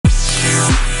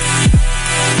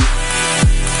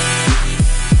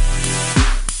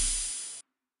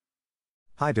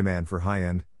High demand for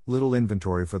high-end, little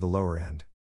inventory for the lower end.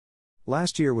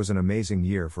 Last year was an amazing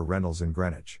year for rentals in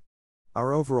Greenwich.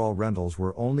 Our overall rentals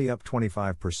were only up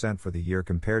 25% for the year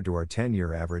compared to our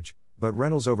 10-year average, but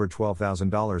rentals over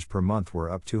 $12,000 per month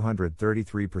were up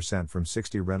 233% from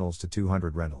 60 rentals to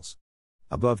 200 rentals.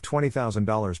 Above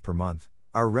 $20,000 per month,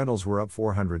 our rentals were up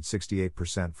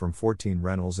 468% from 14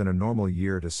 rentals in a normal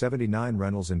year to 79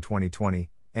 rentals in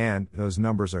 2020, and those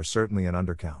numbers are certainly an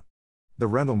undercount. The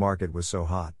rental market was so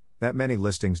hot that many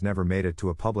listings never made it to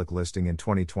a public listing in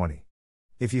 2020.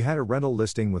 If you had a rental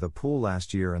listing with a pool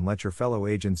last year and let your fellow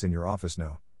agents in your office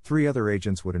know, 3 other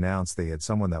agents would announce they had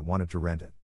someone that wanted to rent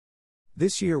it.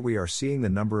 This year we are seeing the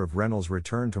number of rentals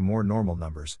return to more normal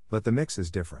numbers, but the mix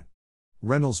is different.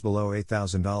 Rentals below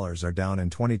 $8,000 are down in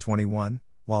 2021,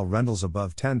 while rentals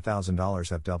above $10,000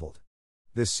 have doubled.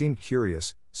 This seemed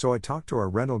curious, so I talked to our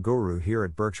rental guru here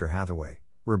at Berkshire Hathaway,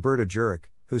 Roberta Jurek,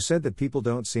 who said that people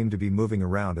don't seem to be moving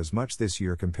around as much this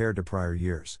year compared to prior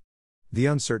years. The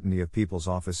uncertainty of people's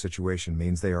office situation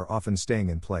means they are often staying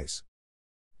in place.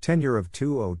 10-year of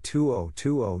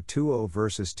 2020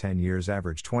 versus 10 years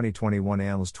average 2021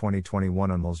 ANLS 2021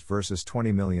 ANLS versus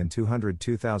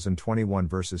 20,202,021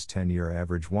 versus 10-year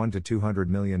average 1 to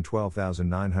 200 million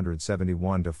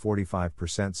 12,971 to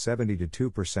 45% 70 to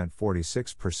 2%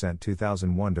 46%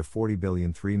 2001 to 40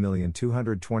 billion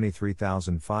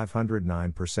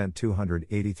 3,223,509%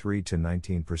 283 to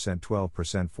 19%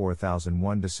 12%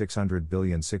 4,001 to 600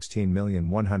 billion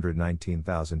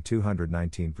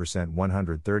 16,119,219%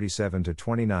 137 to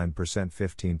 29%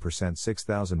 15%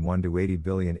 6,001 to 80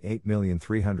 billion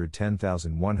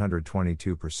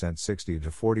 8,310,122% 60 to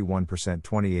 41%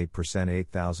 28%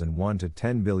 8,001 to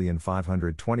 10 billion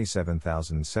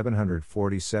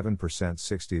 527,747%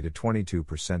 60 to 22%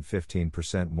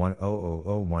 15%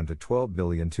 1,001 to 12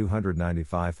 billion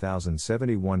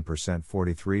 295,071%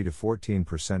 43 to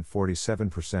 14%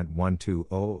 47%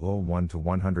 1,2001 to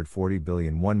 140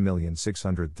 billion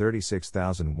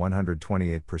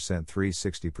 1,636,128%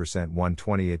 360%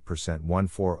 128%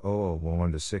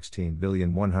 1,4001 to 16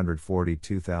 billion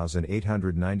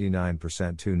 142,899%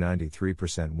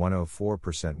 293%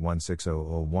 104%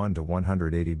 1,6001 to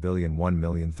 180 billion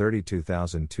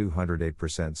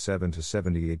 1,032,208% 7 to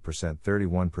 78%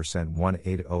 31%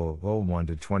 1,8001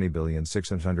 to 20 billion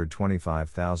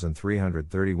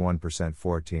 625,331%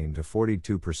 14 to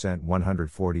 42%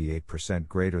 148%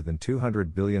 greater than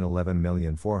 200 billion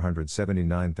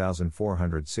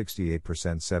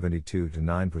 11,479,468% 72 to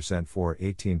 9% 4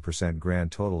 18%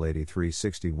 grand total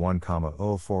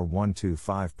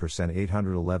 8361,04125%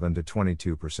 811 to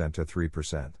 22% to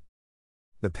 3%.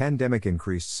 The pandemic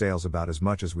increased sales about as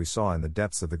much as we saw in the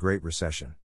depths of the Great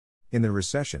Recession. In the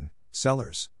recession,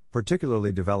 sellers,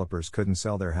 particularly developers, couldn't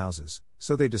sell their houses,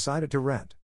 so they decided to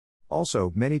rent.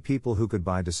 Also, many people who could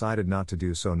buy decided not to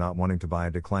do so, not wanting to buy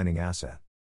a declining asset.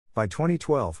 By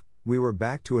 2012, we were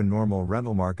back to a normal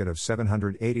rental market of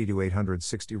 780 to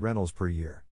 860 rentals per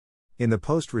year. In the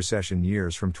post-recession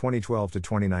years from 2012 to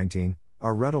 2019,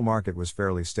 our rental market was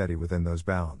fairly steady within those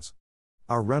bounds.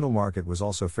 Our rental market was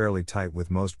also fairly tight,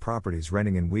 with most properties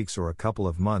renting in weeks or a couple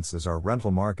of months, as our rental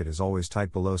market is always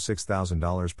tight below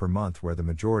 $6,000 per month, where the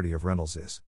majority of rentals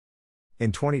is.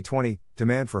 In 2020,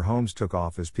 demand for homes took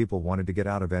off as people wanted to get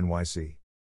out of NYC.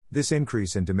 This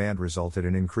increase in demand resulted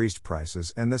in increased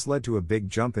prices, and this led to a big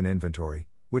jump in inventory,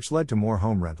 which led to more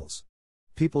home rentals.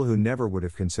 People who never would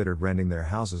have considered renting their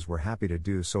houses were happy to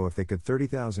do so if they could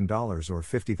 $30,000 or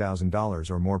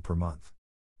 $50,000 or more per month.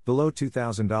 Below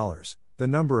 $2,000, the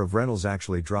number of rentals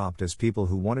actually dropped, as people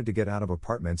who wanted to get out of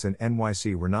apartments in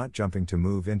NYC were not jumping to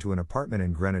move into an apartment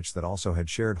in Greenwich that also had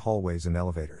shared hallways and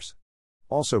elevators.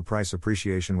 Also, price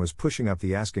appreciation was pushing up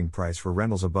the asking price for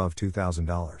rentals above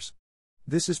 $2,000.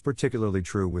 This is particularly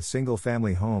true with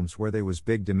single-family homes, where there was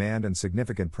big demand and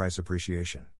significant price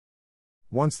appreciation.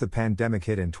 Once the pandemic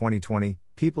hit in 2020,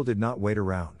 people did not wait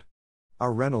around.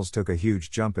 Our rentals took a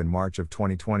huge jump in March of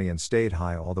 2020 and stayed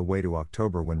high all the way to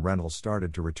October, when rentals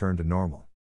started to return to normal.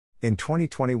 In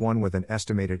 2021, with an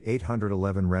estimated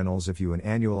 811 rentals, if you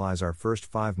annualize our first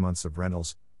 5 months of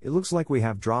rentals, it looks like we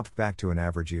have dropped back to an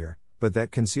average year, but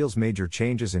that conceals major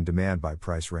changes in demand by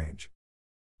price range.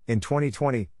 In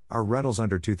 2020, our rentals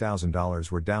under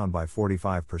 $2,000 were down by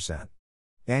 45%.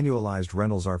 Annualized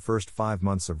rentals, our first 5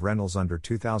 months of rentals under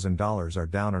 $2,000, are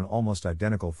down an almost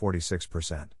identical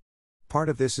 46%. Part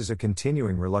of this is a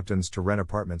continuing reluctance to rent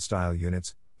apartment-style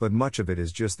units, but much of it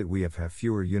is just that we have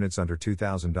fewer units under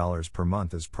 $2,000 per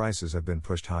month as prices have been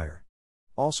pushed higher.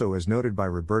 Also, as noted by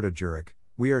Roberta Jurek,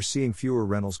 we are seeing fewer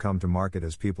rentals come to market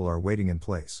as people are waiting in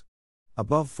place.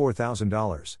 Above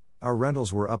 $4,000, Our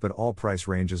rentals were up at all price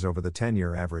ranges over the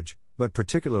 10-year average, but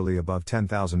particularly above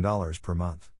 $10,000 per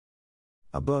month.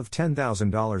 Above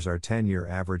 $10,000, our 10-year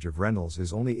average of rentals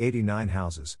is only 89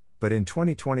 houses, but in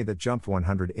 2020 that jumped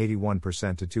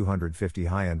 181% to 250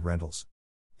 high-end rentals.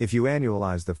 If you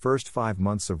annualize the first 5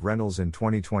 months of rentals in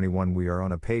 2021, we are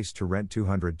on a pace to rent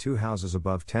 202 houses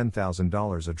above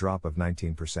 $10,000, a drop of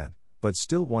 19%, but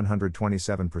still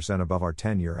 127% above our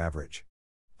 10-year average.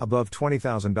 Above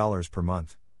 $20,000 per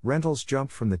month, rentals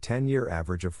jumped from the 10-year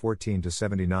average of 14 to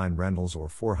 79 rentals, or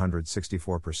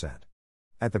 464%.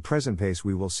 At the present pace,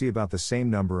 we will see about the same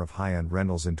number of high-end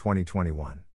rentals in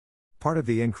 2021. Part of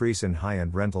the increase in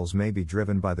high-end rentals may be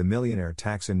driven by the millionaire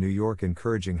tax in New York,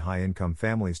 encouraging high-income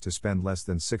families to spend less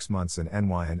than 6 months in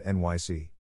NY and NYC.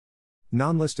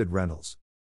 Non-listed rentals.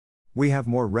 We have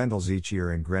more rentals each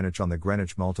year in Greenwich on the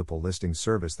Greenwich Multiple Listing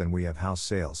Service than we have house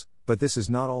sales, but this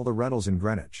is not all the rentals in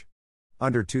Greenwich.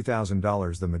 Under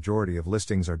 $2,000, the majority of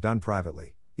listings are done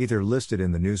privately, either listed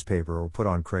in the newspaper or put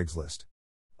on Craigslist.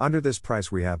 Under this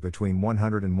price, we have between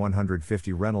 100 and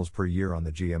 150 rentals per year on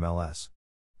the GMLS.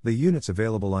 The units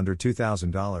available under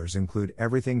 $2,000 include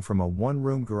everything from a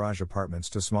one-room garage apartments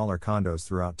to smaller condos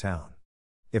throughout town.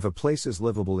 If a place is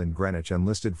livable in Greenwich and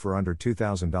listed for under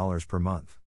 $2,000 per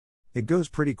month, it goes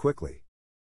pretty quickly.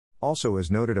 Also,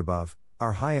 as noted above,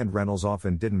 our high-end rentals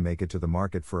often didn't make it to the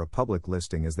market for a public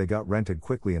listing as they got rented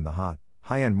quickly in the hot,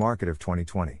 high-end market of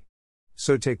 2020.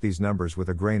 So take these numbers with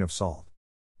a grain of salt.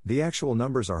 The actual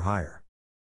numbers are higher.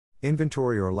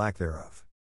 Inventory or lack thereof.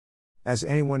 As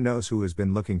anyone knows who has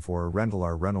been looking for a rental,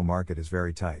 our rental market is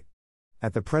very tight.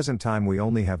 At the present time, we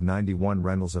only have 91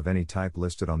 rentals of any type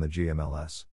listed on the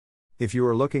GMLS. If you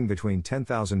are looking between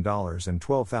 $10,000 and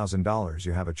 $12,000,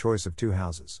 you have a choice of 2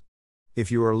 houses.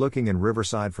 If you are looking in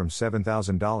Riverside from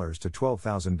 $7,000 to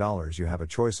 $12,000, you have a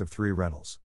choice of 3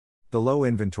 rentals. The low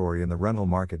inventory in the rental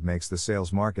market makes the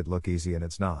sales market look easy, and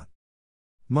it's not.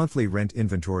 Monthly rent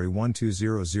inventory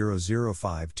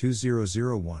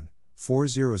 12000520001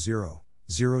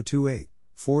 400-028,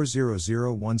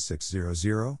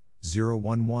 400-1600,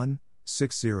 011,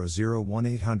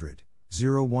 600-1800,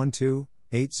 012,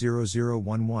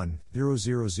 800-11,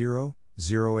 000,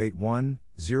 081,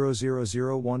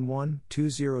 00011,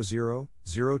 200,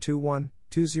 021,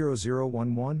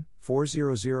 20011,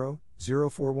 400,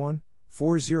 041,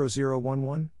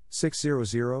 40011,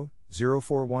 600,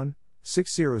 041,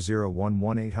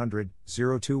 60011 800,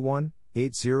 021,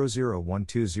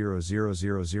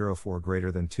 800120004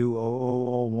 greater than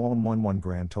 2000111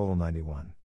 grand total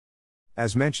 91.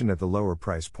 As mentioned at the lower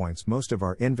price points, most of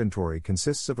our inventory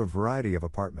consists of a variety of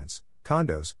apartments,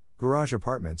 condos, garage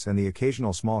apartments, and the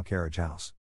occasional small carriage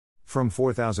house. From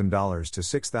 $4,000 to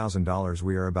 $6,000,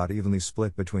 we are about evenly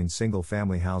split between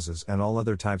single-family houses and all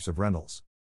other types of rentals.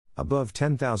 Above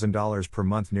 $10,000 per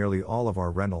month, nearly all of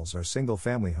our rentals are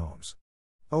single-family homes.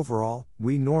 Overall,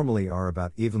 we normally are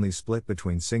about evenly split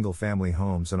between single-family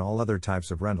homes and all other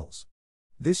types of rentals.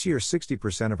 This year,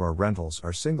 60% of our rentals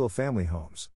are single-family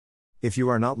homes. If you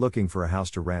are not looking for a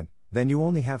house to rent, then you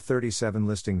only have 37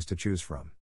 listings to choose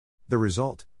from. The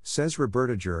result, says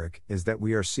Roberta Jurek, is that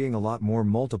we are seeing a lot more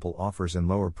multiple offers in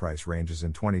lower price ranges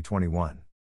in 2021.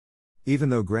 Even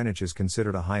though Greenwich is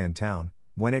considered a high-end town,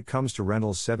 when it comes to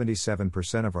rentals,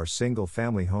 77% of our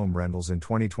single-family home rentals in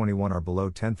 2021 are below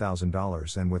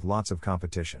 $10,000 and with lots of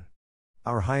competition.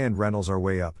 Our high-end rentals are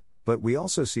way up, but we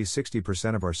also see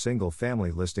 60% of our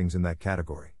single-family listings in that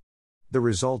category. The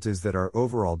result is that our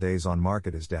overall days on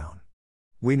market is down.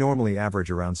 We normally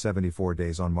average around 74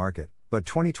 days on market, but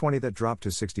 2020 that dropped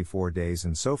to 64 days,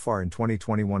 and so far in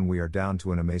 2021 we are down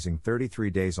to an amazing 33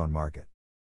 days on market.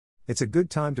 It's a good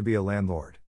time to be a landlord.